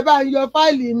 Ẹ bá ń yọ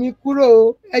fáìlì mi kúrò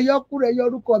o. Ẹ yọ kúrò, ẹ yọ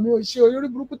orúkọ mi, ò ṣe orí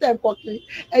burúkú tẹ̀ ń kọ kiri.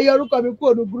 Ẹ yọ orúkọ mi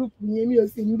kúrò ní gúrúùpù yẹn, mi ò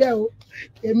sì ń bẹ̀ o.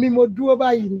 Èmi mo dúró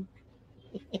báyìí ni.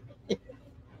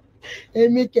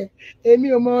 Èmi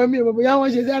ò mọ̀ bóyá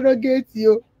wọ́n ṣe surrogate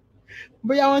o,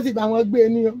 bóyá wọ́n sì bá wọn gbé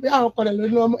ni o, bóyá àwọn kan lè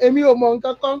lónìí ọmọ. Èmi ò mọ̀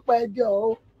nǹkan kan pa ẹjọ́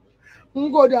o.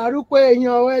 N kò dárúkọ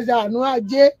èèyàn ẹ ṣàánú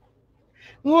ajé.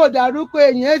 N ò dárúkọ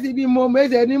èèyàn ẹ sì bí mo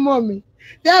mẹ́sẹ̀ ní mọ̀ mi.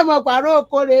 Tẹ́ ẹ mọ̀ pàrọ̀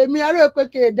oko rẹ̀ èmi aró èpè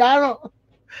kè dáràn.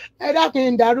 Ẹ dákun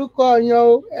ìdárúkọ èèyàn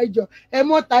o, ẹ jọ̀ọ́ ẹ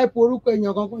mọ̀ táìpù orúkọ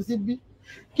èèyàn kankan síbí.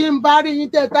 Kí n bá rí yín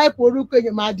tẹ́ táìpù orúkọ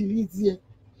èèyàn máa delete ẹ̀.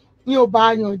 Ní ò bá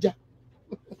yan jà.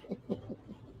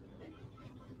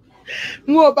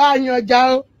 N ò bá yan jà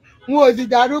o. N ò sì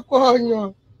dárúkọ ọyàn.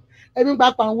 Ẹ̀mí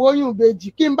pàpà ń wóyún bèjì.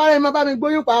 Kí n bá rẹ̀ mọ́ bá mi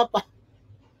gbóyún pàápàá.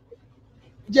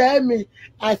 Jẹ́ mi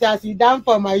àṣàṣì down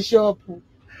for my shop.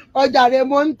 Ọjà rẹ̀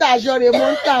mo ń tà, aṣọ rẹ̀ mo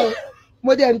ń tà o.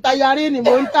 Mo dẹ̀ ń ta yarí ni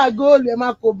mo ń tà góòlù, ẹ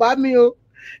máa kò bá mi o.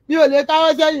 Mi ò lè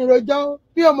káwọ́ sẹ́yìn rojọ́ o.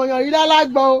 Mi ò mọ̀yàn rí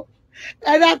lálágbọ́n o.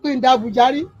 Ẹ dákun ìdá Àbújá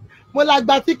rí. Mo la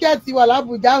gba tíkẹ́ẹ̀tì wà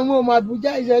l'Àbújá, n ò mọ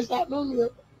Àbújá, ìṣẹ́ ṣàánú mi o.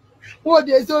 N ò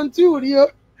dé so ń tí ò rí o.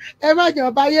 Ẹ má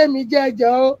jàn bá yé mi jẹ́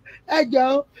ẹjọ́ o. Ẹjọ́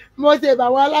o. Mo ṣe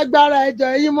bàwọn alágbára ẹjọ́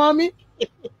ẹ̀yin mọ́ mi.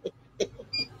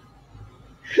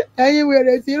 Ẹ̀yin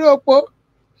wèrè sí ròpó.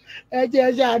 Ẹ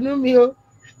jẹ́ ṣàánú mi o.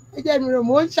 Ẹ jẹ́ mi rò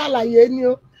mò ń ṣàlàyé ni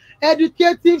o.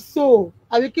 Educative soul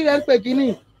àbí kí lẹ ń pè kí ni?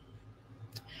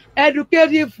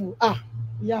 Educative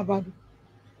Ìyá Ìbàdàn.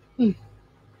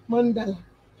 Mọ́ndàlá.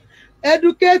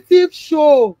 Educative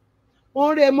show.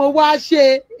 Wọ́n rẹ̀ mo wá ṣe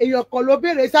èèyàn kan ló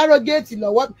béèrè surrogate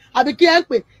lọ́wọ́ mi. Àbí kí ẹ ń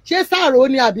pè? Ṣé sàrò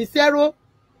ni àbí sẹ́ró?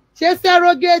 Ṣé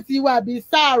surrogate wà àbí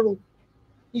sàrò?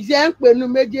 Ìṣe ń pè nu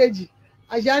méjèèjì.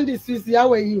 Àṣàndì Suisse,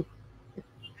 how are you?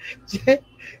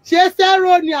 Ṣé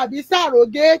sẹ́ró ni àbí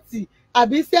sàrògéètì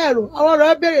àbí sẹ́rò? Àwọn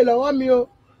ọ̀rọ̀ béèrè lọ́wọ́ mi o.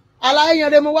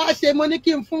 Aláyẹ̀rẹ̀ mo wá ṣe, mo ní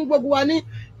kí n fún gbogbo wa ní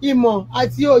ìmọ̀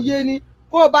àti òye ni.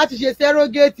 Kó o bá ti ṣe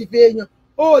sẹ́rógéètì fèèyàn,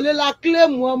 o ò lè la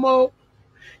kílèmù ọmọ o.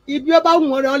 Ibi ó bá wù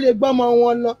wọ́n rẹ̀ wọ́n lè gbọ́mọ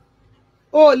wọn lọ.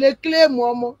 O ò lè kílèmù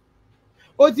ọmọ.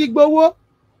 O ti gbowó.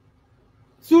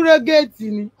 Súrógéètì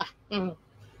ni.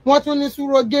 Wọ́n tún ní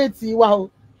súrógéètì wa o.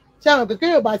 Ṣé àwọn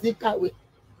kékeré ò bá ti kàwé?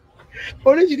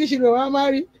 Oríṣiríṣi ló wá máa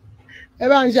rí. Ẹ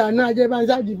bá ń ṣàánú ajé, bá ń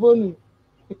ṣáàjì fóònù.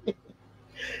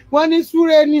 Wọ́n ní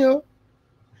súré ni o.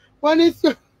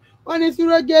 wọ́n ní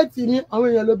súrógéètì ni àwọn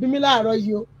èèyàn ló bí mi láàárọ̀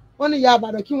yìí o wọ́n ní Ìyá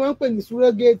Ìbàdàn kí wọ́n ń pè ní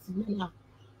súrógéètì náà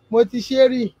mo ti ṣe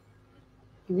rí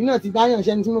èmi náà ti dáyàn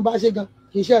ṣẹni tí mo bá ṣe gan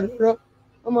kì í ṣe rọ́rọ́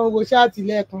wọ́n máa ń wo ṣáàtì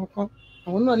lẹ́ẹ̀kọ̀ọ̀kan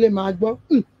àwọn náà lè máa gbọ́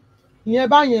ìyẹn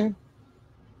báyẹn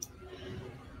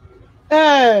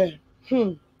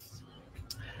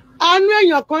àánú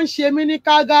èèyàn kan ń ṣe mí ní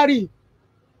Calgary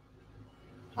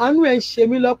àánú ẹ̀ ń ṣe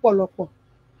mí lọ́pọ̀lọpọ̀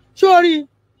sórí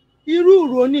irú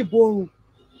ìró níborùn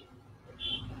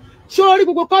sórí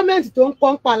gbogbo kọ́mẹ́ǹtì tó ń pọ̀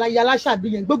ń pa àlàyé aláṣàbí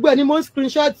yẹn gbogbo ẹ̀ ni mo ń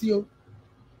screenshot o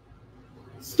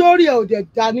story ẹ̀ ò dẹ̀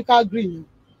da ní Calgary yẹn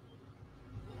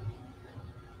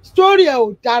story ẹ̀ ò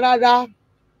da rárá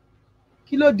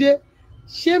kí ló dé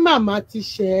ṣé màmá ti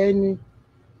ṣẹ̀ ẹ́ ni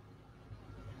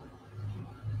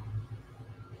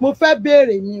mo fẹ́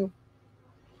béèrè ni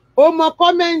o mọ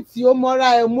kọ́mẹ́ǹtì o mọra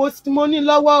ẹ̀ mo ní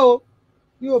lọ́wọ́ o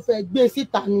mi ò fẹ́ gbé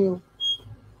síta ni o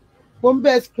mo ń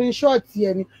bẹ screenshot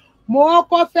ẹ̀ ni mo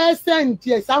kọ́ fẹ́ sẹ́ǹdì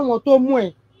ẹ̀ sáwọn tó mú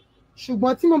ẹ̀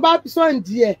ṣùgbọ́n tí mo bá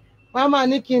sẹ́ǹdì ẹ̀ wọ́n á máa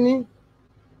ní kinní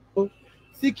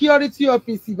security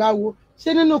office báwo ṣé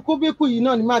nínú kúbíkù yìí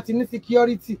náà ni máa ti ní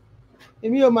security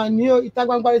èmi ò mà ní ìta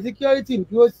gbangba security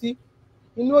dúró sí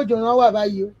inú òjò náà wà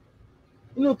báyìí o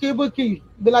inú kúbíkù yìí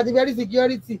ìgbéla ti fẹ́ rí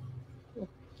security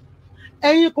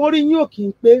ẹ̀yin kan rí yín ò kì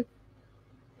í pé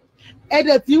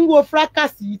ẹ̀dẹ̀ tí ń wo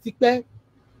fracas yìí ti pẹ́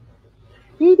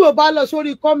ńgbò bá lọ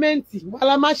sórí kọ́mẹ́ǹtì wà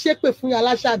la máa ṣépè fún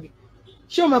yàrá ṣàbí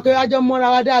ṣé o mọ̀ pé ajọ mọ́ra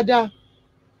wa dáadáa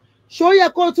ṣó yẹ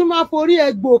kó o tún máa forí ẹ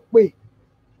gbòpè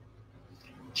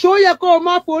ṣó yẹ kó o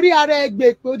máa forí ara ẹ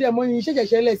gbèpè ó dẹ̀ mọ yìí ṣẹ̀ṣẹ̀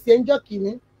ṣẹlẹ̀ sí ẹ ń jọ́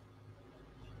kìíní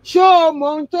ṣó o mọ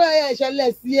ohun tó ṣẹlẹ̀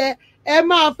sí ẹ ẹ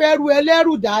máa fẹ́ ru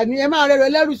ẹlẹ́rù dání ẹ máa rẹrù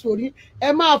ẹlẹ́rù sórí ẹ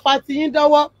máa fa tiyín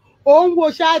dọ́wọ́ ó ń wo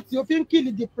ṣáàtì ó fi ń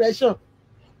kìlì depression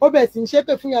ó bẹ̀ sì ń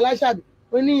ṣépè fún yàrá ṣàbí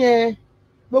ó níyẹn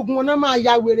gbogbo wọn náà máa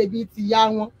ya wèrè bíi tìyá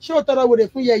wọn ṣé ò tọrọ wèrè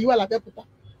fún yẹ yìí wà lábẹ́kúta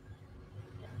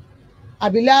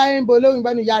àbí láyéǹbó lóyún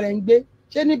bá ní ìyá rẹ̀ ń gbé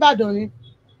ṣé nìbàdàn ni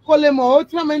kò lè mọ̀ ó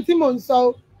tí wọ́n mẹ́ni tí mò ń sọ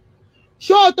ó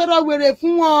ṣé ò tọrọ wèrè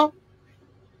fún wọn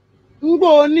ń gbò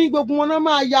ó ní gbogbo wọn náà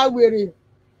máa ya wèrè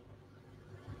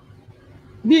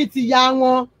bíi tìyá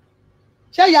wọn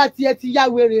ṣé ìyá tiẹ̀ ti ya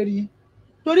wèrè rí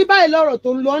torí báyìí lọ́rọ̀ tó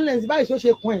ń lọ ọ́nlẹ̀ báyìí ṣó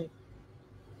ṣe kàn ẹ̀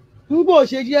ń gbò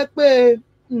ṣe jẹ́ pé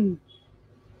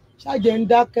ṣáàjẹ́ ń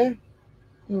dákẹ́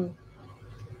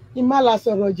ní má la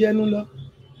sọ̀rọ̀ jẹnu lọ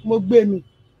mo gbé mi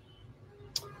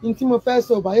ní tí mo fẹ́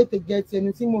sọ báyìí tè gẹ̀ẹ́tì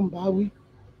ẹni tí mo ń bá wí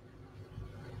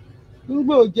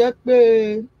nígbò jẹ́ pé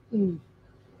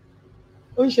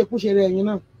ó ń ṣekúṣe rẹ̀ ẹ̀yìn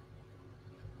náà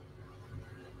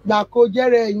gbà kó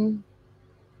jẹ́rẹ̀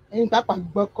ẹ̀yìn pàápàá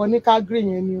gbọ́kọ ní Calgary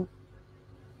yẹn ni o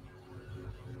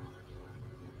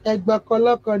ẹgbọ́kọ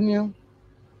lọ́kọ ni o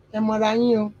ẹ mọ̀ra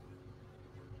yín o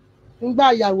nígbà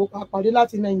ìyàwó pàpàdé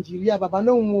láti Nàìjíríà bàbá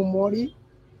lóhun ò mọ̀ rí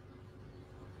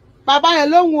bàbá yẹn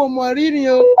lóhun ò mọ̀ rí ni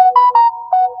o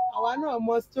àwa náà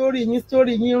mọ sítórì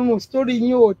yín rùn sítórì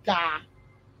yín ò dáa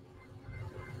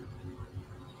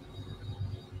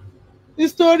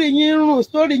sítórì yín rùn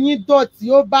sítórì yín dọ̀tí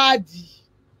ó báàdì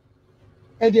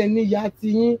ẹ̀dẹ̀ ni ìyá ti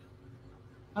yín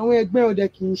àwọn ẹgbẹ́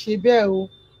ọ̀dẹ̀ kì í ṣe bẹ́ẹ̀ o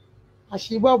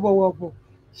àṣìbọ̀bọ̀wọ̀bọ̀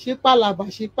ṣí pàlàbà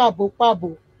ṣí pàbópàbó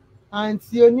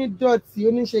àǹtí onídọ̀tí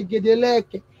oníṣegede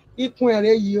lẹ́ẹ̀kẹ́ ikùn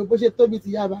ẹ̀rẹ́ yìí o bó ṣe tóbi ti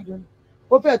Ìyá Ìbàdàn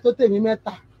ó fẹ́ tó tèmi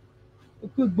mẹ́ta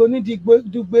ikú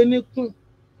gbónídìgbé níkùn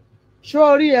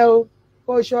ṣóorí ẹ o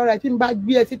kó ṣọ́ra ẹ tí n bá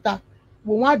gbé ẹ síta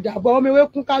wò wọ́n àdàbọ̀ ọmọ ewé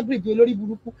kún Calgary bí olórí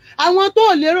burúkú àwọn tó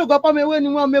lérò gbọ́ ọmọ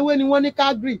ewé ni wọ́n ní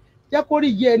Calgary jẹ́ kó rí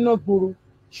iye ẹ̀ náà gbòòrò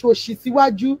ṣòṣì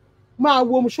síwájú máa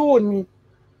wo ṣóò ni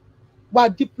wà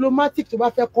diplomatic tó bá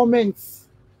fẹ́ comment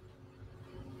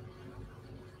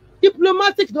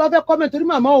diplomatic tó bá fẹ́ comment torí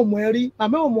màmá ò mọ̀ ẹ rí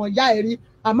màmá ò mọ̀ ìyá ẹ rí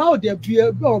màmá ò dẹ̀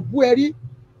bú ẹ rí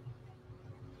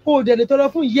kó o dẹ̀ lè tọrọ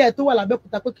fún ìyá ẹ tó wà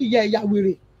lábẹ́kúta pé kí ìyá ẹ ya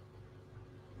wèrè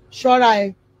ṣọ́ra ẹ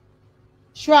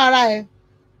ṣọ́ ara ẹ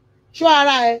ṣọ́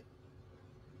ara ẹ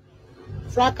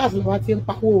fracas làwa ti ń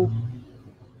pawó o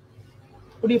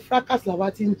orí fracas làwa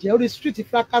ti ń jẹ orí street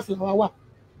fracas làwa wà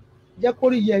jẹ́ kó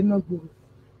rí ìyá ẹ náà gbòòrò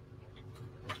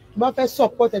bá fẹ́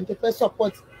support ẹni tó fẹ́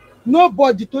support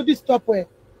nobody to disturb ẹ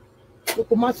o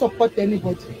kò má support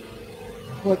anybody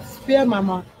but spare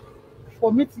mama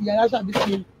for me ti yàrá ṣàbí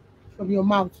sí from your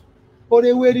mouth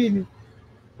oore wérí ni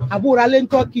àbúrò alẹ́ ń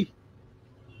tọ́kì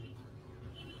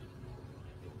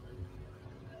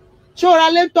ṣé o ra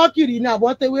lé ń tọ́kì rí ni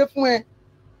àbọ̀ tewé fún ẹ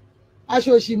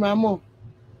aṣọ òṣì màmọ́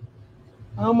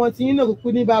àwọn ọmọ tí yín náà kúkú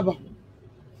ní bàbá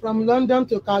from London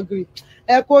to Calgary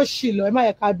ẹ kó ṣì lọ ẹ má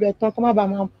yẹ ká bẹ tán kó má bàa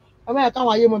máa ẹ má yẹ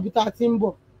káwọn ayé mọ ibi tá a ti ń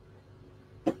bọ̀.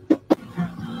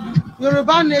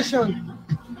 Yoruba nation,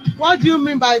 what do you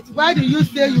mean by it? Why do you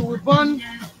say you will burn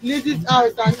Lizzy's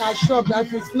house and her shop that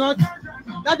is not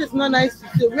That is not nice to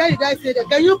say. Where did I say that?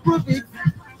 Can you prove it?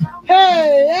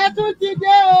 Hey, ẹ tún ti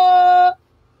dé o.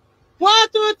 Wọ́n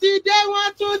tún ti dé, wọ́n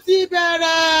tún ti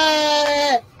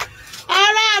bẹ̀rẹ̀.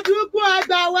 Ará àdúgbò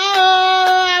àgbà wá o.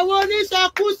 Àwọn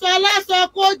oníṣọkúsọ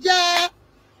lásọkó jẹ.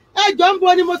 Ẹjọ́ ń bo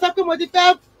ni mo sọ pé mo ti fẹ́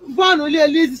bọ́ọ̀nù ilé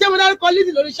Lizzy. Ṣé mo dárúkọ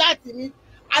Lizzy lórí ṣáàtì mi?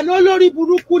 Àná olórí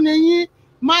burúkú ni yín.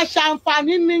 Máa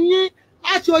ṣàǹfààní ni yín.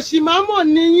 Aṣòṣìmámọ̀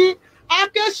ni yín.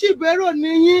 Akéṣìbérò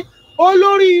ni yín.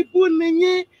 Olórí ibú ni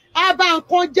yín.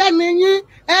 Abankanjẹ́ ni yín.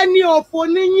 Ẹni òfò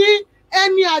ni yín.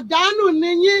 Ẹni àdánù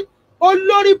ni yín.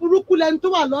 Olórí burúkú lẹni tó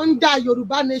wà lọ́ndà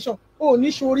Yorùbá nation. Ò ní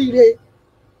ṣoríire.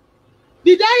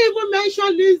 Did I even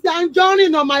mention Lizzy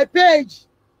Anjorin on my page?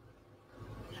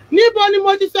 Níbo ni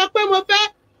mo ti sọ pé mo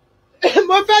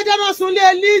fẹ́ dáná sunlé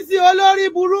Lizzy olórí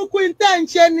burúkú tẹ́ ń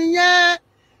ṣe nìyẹn.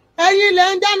 Ẹ̀yin lẹ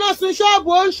ń dáná sun ṣọ́ọ̀bù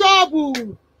ó ń ṣọ́ọ̀bù.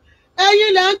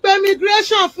 Ẹ̀yin lẹ ń pe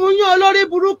immigration fún yín olórí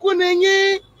burúkú ni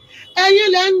yín. Ẹ̀yin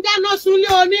lẹ ń dáná sunlé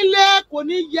onílé kò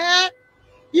ní yẹ.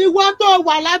 Ìwọ tó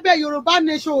wà lábẹ́ Yorùbá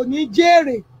nation ò ní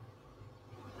jèrè.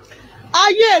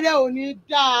 Ayé rẹ ò ní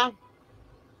dáa.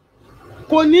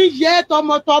 Kò ní yẹ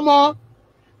tọmọtọmọ.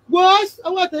 Gbọ́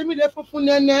ọwọ́ tèmi lè funfun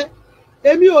nẹ́nẹ́.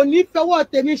 Èmi ò ní fọwọ́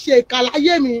tèmi ṣe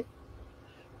ìkàláyé mi.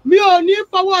 Mi ò ní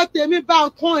fọwọ́ tèmi bà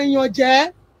nǹkan èèyàn jẹ́.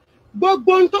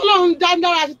 Gbogbo ohun t'Ọlọ́run dá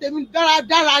dára sí tèmi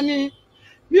dáradára ni.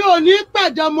 Mi ò ní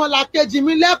pẹ̀dẹ̀ ọmọlàkejì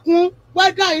mi lẹ́kún.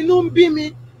 Wẹ́dà inú ń bí mi.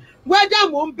 Wẹ́dà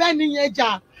mò ń bẹ́ nìyẹn jà.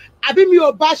 Àbí mi ò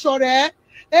bá ṣọ̀rẹ́.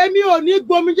 Èmi ò ní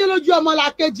gbomijé lójú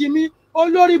ọmọlàkejì mi.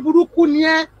 Olórí burúkú ni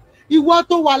ẹ́. Ìwọ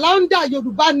tó wà láńdà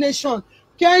Yorùbá nation.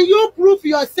 Can you prove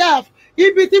yourself?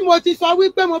 Ibi tí mo ti sọ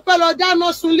wípé mo fẹ́ lọ dáná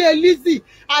sunlé Lizzy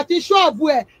àti ṣọ́ọ̀bù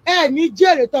ẹ̀ ní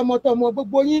jèrè tọmọtọmọ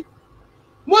gbogbo yín.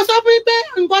 Mo sọ fún yín pé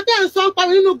nǹkan tẹ́ ń sọ ń pa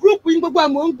mi nínú gúrùpù yín gbogbo ẹ̀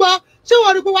mò ń gbọ́. Ṣé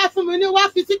wọ́n rí pé wá fún mi ní wá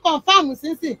fi sí kọ̀ǹfàmù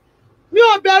sínsìn? Mi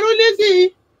ò bẹ̀rù Lizzy.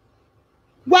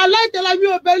 Wà láìtẹ́lẹ̀ mi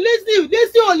ò bẹ̀rù Lizzy.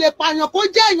 Lizzy ò lè pààyàn kó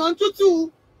jẹ́ èèyàn tútù.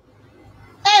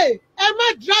 Ẹ má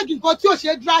dráàgì nǹkan tí ò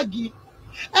ṣe dráàgì.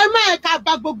 Ẹ má ẹ̀ka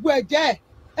bà gbogbo ẹ̀ jẹ́.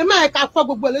 Ẹ má ẹ̀ka fọ́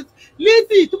gbogbo ẹ̀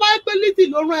Lizzy tó bá yẹ pé Lizzy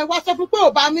ló rán ẹ wá sọ fún pé ò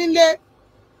bá mi lé.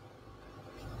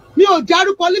 Mi ò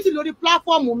dárúkọ Lizzy lórí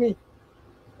pláfọ́ọ̀mù mi.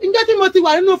 Ǹjẹ́ tí mo ti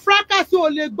wà nínú fracas ò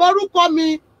lè gbọ́rúkọ mi.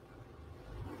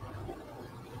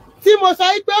 Tí mo sọ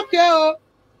pé òkè o.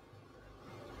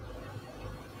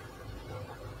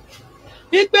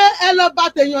 Wípé ẹ lọ bà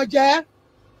tèèyàn jẹ́.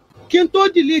 Kí n tó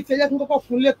delete ẹ jẹ́ kí n kọ́kọ́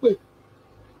fún lépè.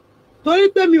 Torí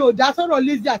pé mi ò dá sọ̀rọ̀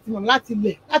Lizzy àti mọ̀ láti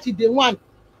ilẹ̀ láti day one.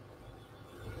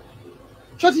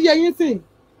 Ṣó ti yẹ yín sìn?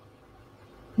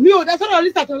 Mi ò dá sọ̀rọ̀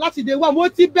Lizzy àti mọ̀ láti day one. Mo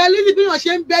ti bẹ Lizzy bí wọ́n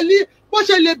ṣe ń bẹ bó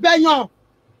ṣe lè bẹ̀yàn.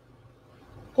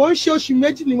 Kò ń ṣe oṣù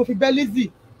méjì ni mo fi bẹ Lizzy.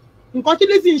 Nǹkan tí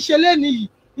Lizzy ń ṣe léni yìí,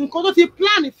 nǹkan tó ti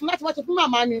plan fún láti wá ṣe fún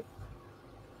màmá ni.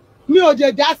 Mi ò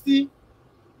jẹ̀ dá sí.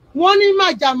 Wọ́n ní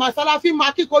màjà màsálàfí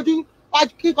máa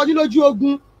kíkọjú lójú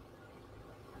ogun.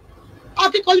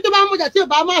 Akíkanjú tó bá ń mọ̀jà tí ò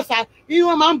bá máa sá, irun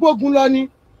wọn máa ń bógun lọ ni.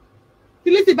 Tí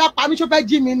Lizzy bá pa mí ṣó fẹ́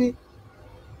jí mi ni.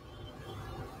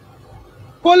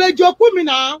 Kò lè jòkú mi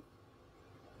náà.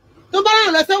 Tó bá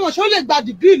rán lọ sẹ́wọ̀n ṣó lè gba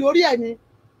dìgírì lórí ẹ̀ ni.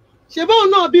 Ṣé bóun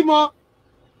náà bímọ?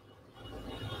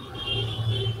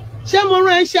 Ṣé mo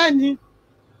rán iṣẹ́ ni?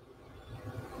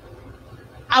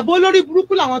 Àbó lórí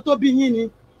burúkú làwọn tó bí yín ni.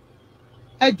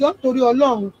 Ẹ jọ̀ọ́ torí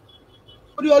Ọlọ́run.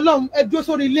 Torí Ọlọ́run ẹ dúró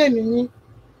sórí ilé nìyí.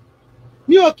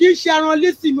 Mi ò kí ń ṣe ẹran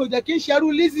Lizzy, mi ò jẹ́ kí ń ṣerú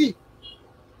Lizzy.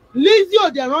 Lizzy ò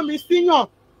dẹ̀ rán mi síyàn.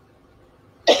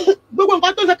 Gbogbo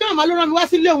nǹkan tó ń sọ kí màmá ló rán mi wá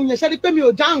sílé òun yẹn ṣe rí pé mi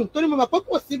ò dáhùn torí mo mọ̀ pé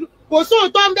kò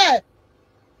sóòótọ́ ń bẹ̀.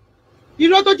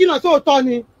 Irọ́ tó jìnnà sóòótọ́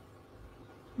ni.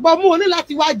 Bọ̀ mo ní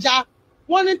láti wá ja.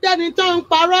 Wọ́n ní tẹ́ni tó ń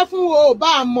parọ́ fún o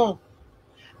bá mọ̀.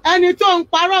 Ẹni tó ń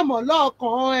parọ́ mọ̀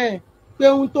lọ́ọ̀kan ẹ̀ pé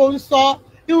ohun tó ń sọ,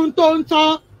 ohun tó ń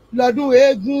tán lọ́dún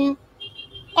eégún.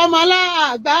 Ọmọ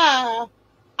aláàgbà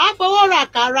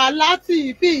àfọwọ́ràkàrà láti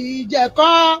fi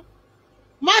ìjẹ̀kọ́.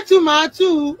 Mátùmátù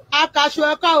akaṣọ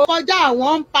ẹ̀kọ́ kọjá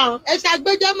àwọn ń pa ẹ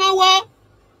ṣàgbéjẹ́ mọ́wọ́.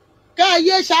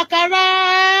 Kẹ́yẹ ṣàkàrà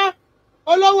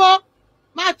olówó.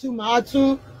 Mátùmátù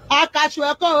akaṣọ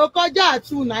ẹ̀kọ́ kọjá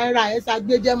 £2 ẹ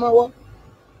ṣàgbéjẹ́ mọ́wọ́.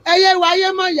 Ẹyẹ wáyé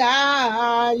mọ̀ yá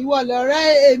ìwọ lọ̀rẹ́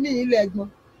èmi ilẹ̀gbọ́n.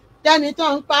 Tẹ́ni tó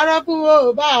ń parọ́ fún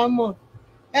o bá mọ̀.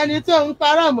 Ẹni tó ń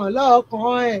parọ́ mọ̀ lọ́ọ̀kan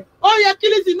ẹ̀. Ó yẹ kí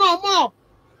Lizzy náà mọ̀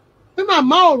pé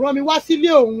màmá ò rán mi wá sílé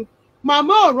òun.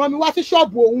 Màmá ò rán mi wá sí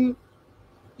ṣọ́ọ̀bù òun.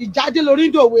 Ìjáde lórí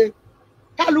ìdòwe.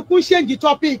 Kálukú ń ṣèǹjì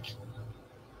topic.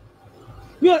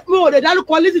 Mi ò lè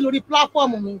dárúkọ Lizzy lórí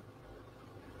platform mi.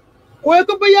 Kò yẹ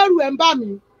kó bóyá ẹrù ẹ̀ ń bà mí.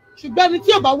 Ṣùgbọ́n ẹni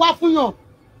tí ò bá wá fún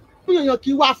yàn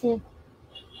kì í wá fún.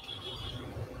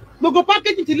 Gbogbo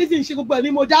pákéjì tí Lizzy ń ṣe gbogbo ẹ̀ ni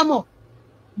mo dá mọ̀.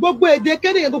 Gbogbo èdè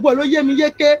kéde yẹn gbogbo ẹ̀ ló yé mi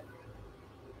yéké.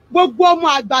 Gbogbo ọmọ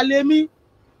àgbàlẹ̀ mi.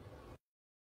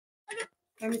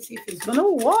 Let me see if it's gonna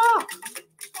work.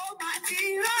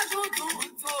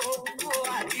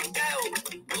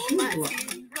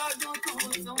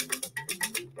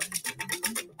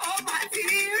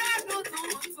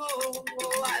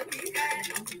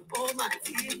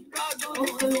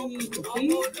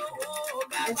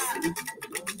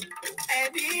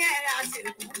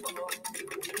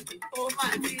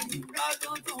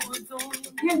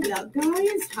 Hello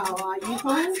guys, how are you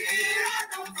guys?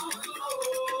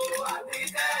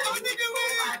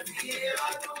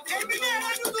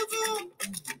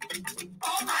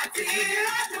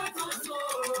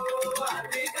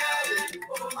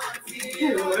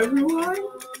 Hello everyone.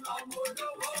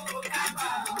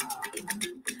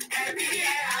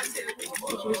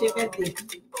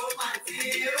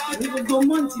 We will go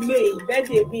month May,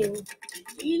 birthday being.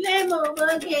 Ilé mo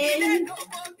gbóge.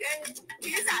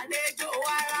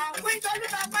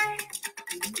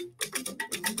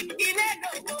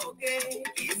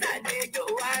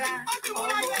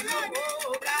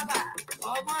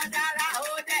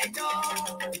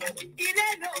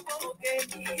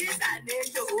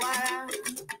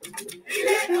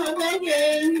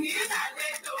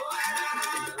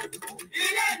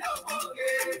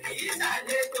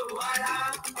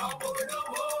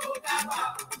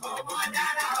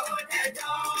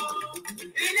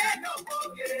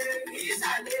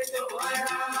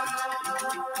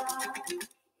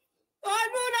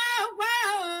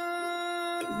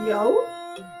 Yo.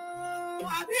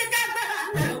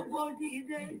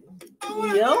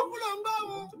 Yo.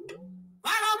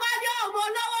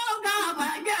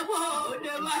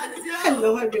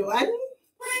 Hello everyone.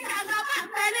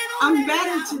 I'm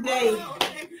better today.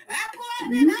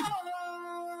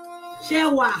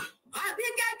 Shewa.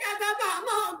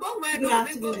 Good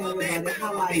afternoon everybody.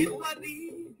 How are you?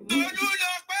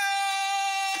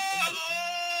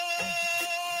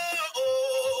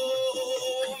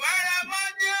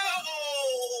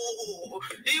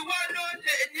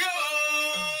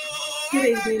 Good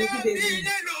evening, good evening.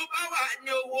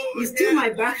 It's still my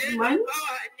birthday month.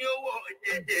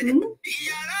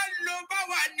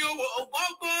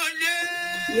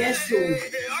 Yes, sir.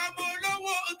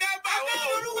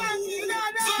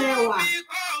 Sewa.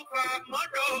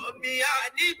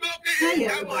 Hi,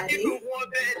 everybody.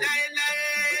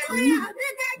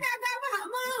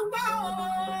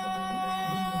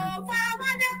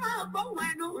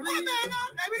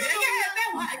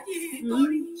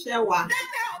 Shewa.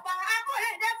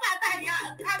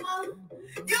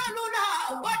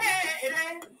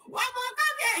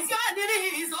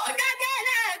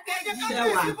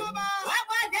 Shewa.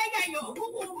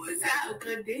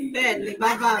 Ben,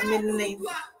 Baba, Minnie.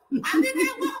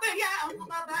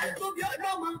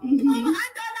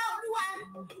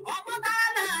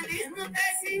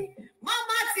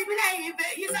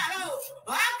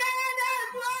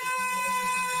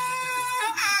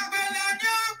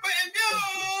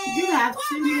 Good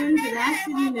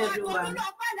afternoon, everyone.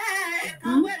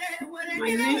 My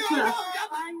network.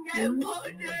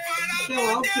 So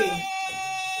okay.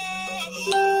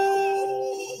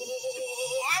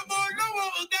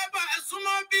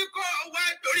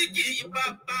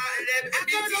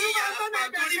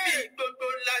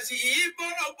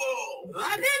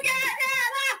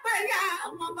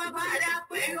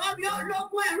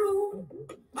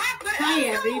 Hi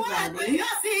everybody.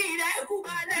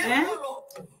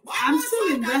 I'm still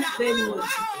in birthday mood.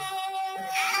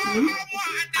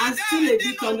 I'm still a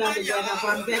bit under the weather, but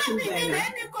I'm getting better.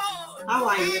 How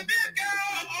are you?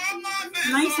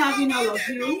 Nice having all of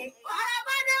you.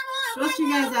 Trust you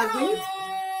guys are good.